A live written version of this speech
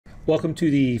Welcome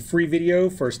to the free video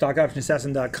for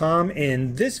stockoptionassassin.com.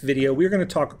 In this video, we're going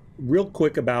to talk real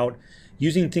quick about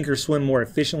using Thinkorswim more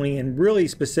efficiently and really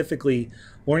specifically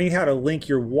learning how to link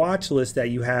your watch list that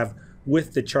you have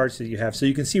with the charts that you have. So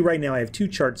you can see right now I have two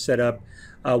charts set up.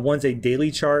 One's a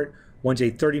daily chart, one's a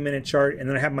 30-minute chart, and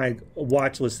then I have my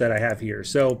watch list that I have here.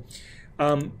 So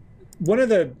one of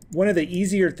the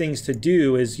easier things to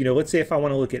do is, let's say if I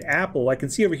want to look at Apple, I can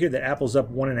see over here that Apple's up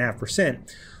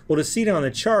 1.5%. Well, to see it on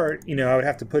the chart, I would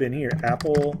have to put in here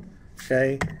Apple,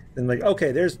 okay, and like,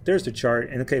 okay, there's the chart,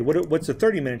 and okay, what's the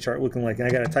 30-minute chart looking like? And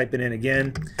I got to type it in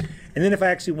again. And then if I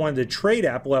actually wanted to trade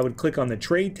Apple, I would click on the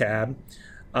trade tab,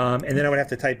 and then I would have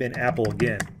to type in Apple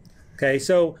again. Okay,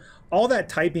 so all that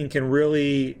typing can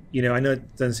really, I know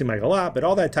it doesn't seem like a lot, but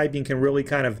all that typing can really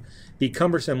kind of be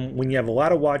cumbersome when you have a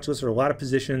lot of watch lists or a lot of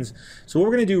positions. So what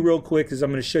we're going to do real quick is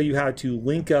I'm going to show you how to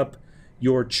link up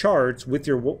your charts with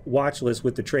your watch list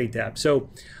with the trade tab. So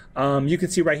you can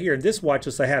see right here in this watch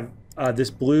list I have this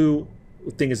blue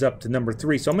thing is up to number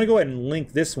 3. So I'm going to go ahead and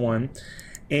link this one,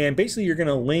 and basically you're going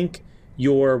to link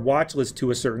your watch list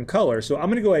to a certain color. So I'm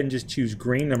going to go ahead and just choose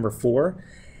green, number 4.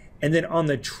 And then on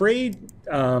the trade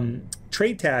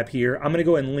tab here, I'm going to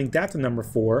go ahead and link that to number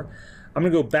 4. I'm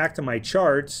going to go back to my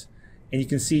charts, and you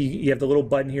can see you have the little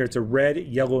button here. It's a red,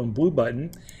 yellow, and blue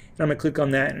button. And I'm going to click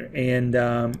on that and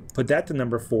put that to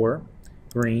number 4,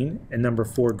 green, and number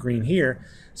 4, green here.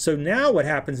 So now what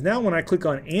happens, now when I click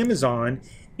on Amazon,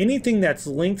 anything that's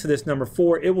linked to this number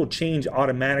 4, it will change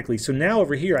automatically. So now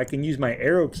over here, I can use my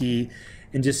arrow key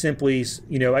and just simply,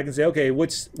 I can say, okay,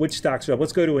 which stocks are up?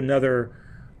 Let's go to another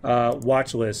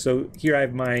watch list. So here I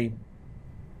have my,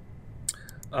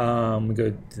 we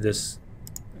go to this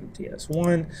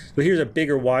TS1. So here's a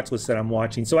bigger watch list that I'm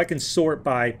watching. So I can sort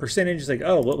by percentages, like,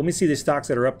 oh, well, let me see the stocks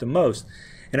that are up the most.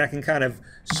 And I can kind of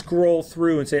scroll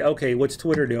through and say, okay, what's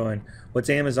Twitter doing?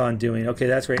 What's Amazon doing? Okay,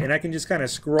 that's right. And I can just kind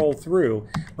of scroll through.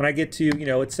 When I get to,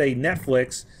 let's say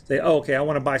Netflix, say, oh, okay, I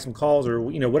want to buy some calls or,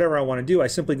 whatever I want to do. I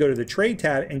simply go to the trade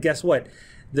tab, and guess what?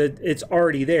 It's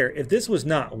already there. If this was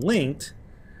not linked,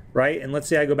 right? And let's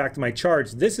say I go back to my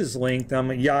charts. This is linked. I'm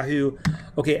at Yahoo.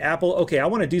 Okay, Apple. Okay, I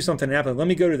want to do something in Apple. Let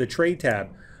me go to the trade tab.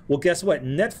 Well, guess what?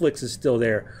 Netflix is still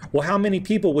there. Well, how many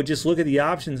people would just look at the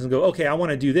options and go, okay, I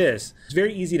want to do this? It's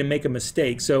very easy to make a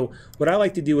mistake. So what I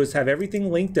like to do is have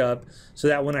everything linked up so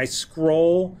that when I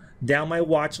scroll down my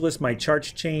watch list, my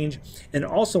charts change. And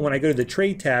also when I go to the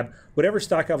trade tab, whatever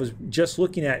stock I was just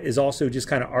looking at is also just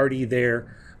kind of already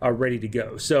there, ready to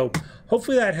go. So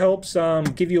hopefully that helps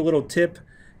give you a little tip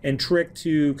and trick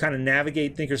to kind of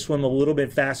navigate Thinkorswim a little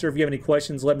bit faster. If you have any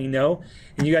questions, let me know.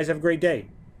 And you guys have a great day.